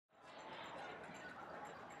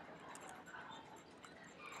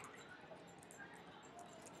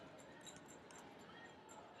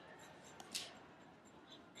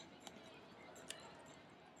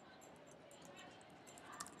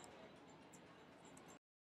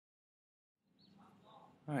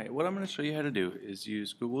Alright, what I'm going to show you how to do is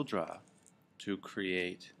use Google Draw to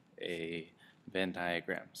create a Venn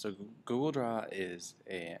diagram. So Google Draw is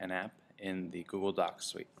an app in the Google Docs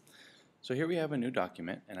suite. So here we have a new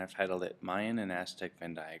document and I've titled it Mayan and Aztec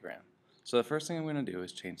Venn Diagram. So the first thing I'm going to do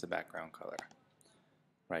is change the background color.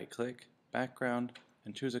 Right click, background,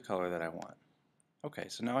 and choose a color that I want. Okay,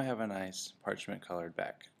 so now I have a nice parchment colored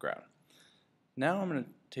background. Now I'm going to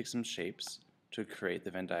take some shapes to create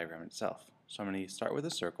the Venn diagram itself. So I'm going to start with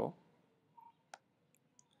a circle,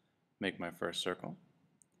 make my first circle.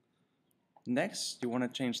 Next, you want to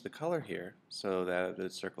change the color here so that the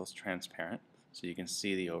circle is transparent so you can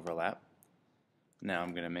see the overlap. Now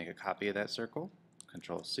I'm going to make a copy of that circle,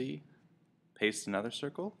 Control C, paste another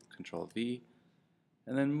circle, Control V,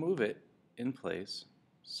 and then move it in place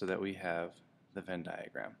so that we have the Venn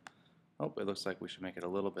diagram. Oh, it looks like we should make it a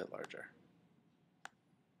little bit larger.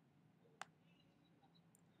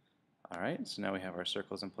 Alright, so now we have our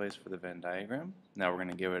circles in place for the Venn diagram. Now we're going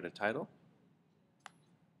to give it a title.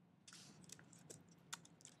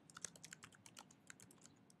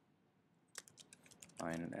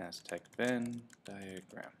 Mayan and Aztec Venn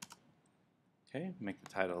diagram. Okay, make the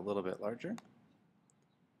title a little bit larger.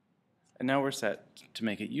 And now we're set to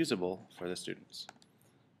make it usable for the students.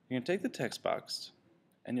 You're going to take the text box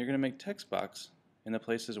and you're going to make text box in the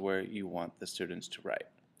places where you want the students to write.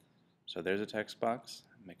 So there's a text box.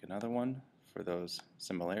 Make another one for those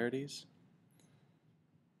similarities.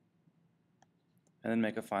 And then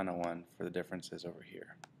make a final one for the differences over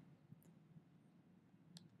here.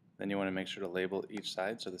 Then you want to make sure to label each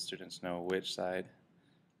side so the students know which side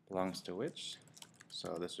belongs to which.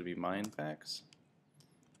 So this would be Mayan facts.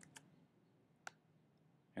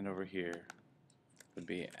 And over here would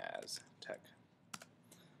be Aztec.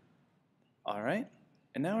 Alright,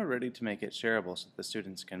 and now we're ready to make it shareable so that the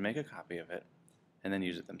students can make a copy of it and then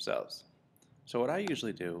use it themselves. So what I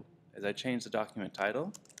usually do is I change the document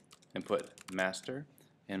title and put master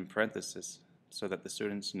in parentheses so that the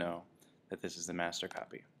students know that this is the master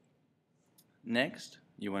copy. Next,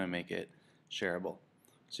 you want to make it shareable.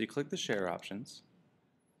 So you click the share options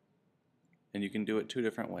and you can do it two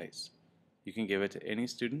different ways. You can give it to any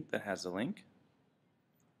student that has a link,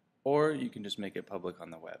 or you can just make it public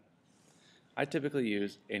on the web. I typically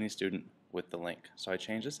use any student with the link. So I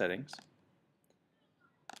change the settings,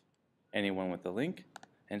 anyone with the link,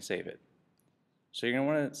 and save it. So you're going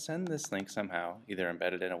to want to send this link somehow, either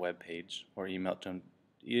embedded in a web page or email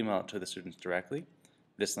it to the students directly,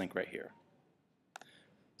 this link right here.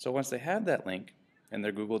 So once they have that link and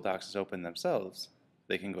their Google Docs is open themselves,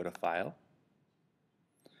 they can go to File,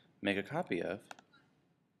 make a copy of,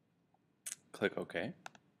 click OK,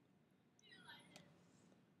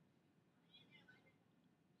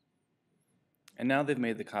 and now they've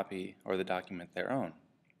made the copy or the document their own.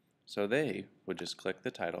 So they would just click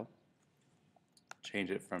the title, change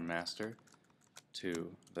it from master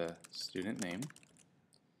to the student name,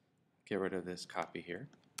 get rid of this copy here,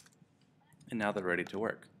 and now they're ready to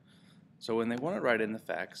work. So when they want to write in the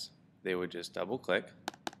facts, they would just double click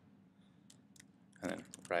and then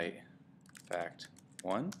write fact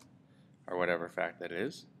 1 or whatever fact that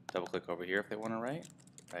is. Double click over here if they want to write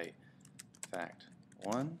fact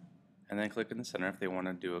 1, and then click in the center if they want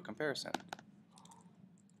to do a comparison.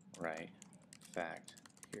 Write fact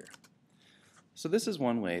here. So this is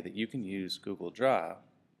one way that you can use Google Draw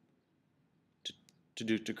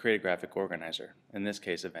to create a graphic organizer, in this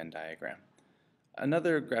case a Venn diagram.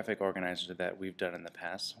 Another graphic organizer that we've done in the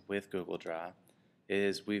past with Google Draw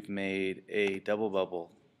is we've made a double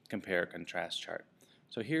bubble compare contrast chart.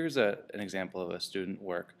 So here's an example of a student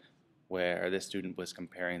work where this student was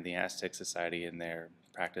comparing the Aztec society and their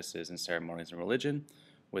practices and ceremonies and religion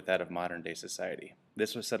with that of modern day society.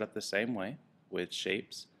 This was set up the same way with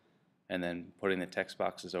shapes and then putting the text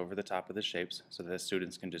boxes over the top of the shapes so that the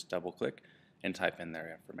students can just double click and type in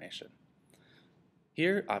their information.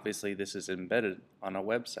 Here, obviously, this is embedded on a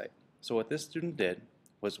website. So what this student did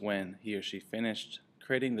was when he or she finished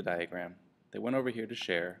creating the diagram, they went over here to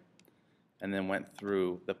share and then went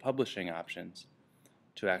through the publishing options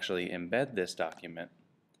to actually embed this document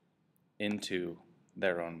into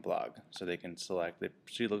their own blog. So they can select,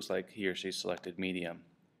 she looks like he or she selected Medium,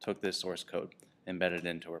 took this source code, embedded it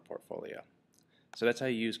into her portfolio. So that's how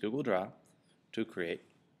you use Google Draw to create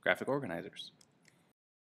graphic organizers.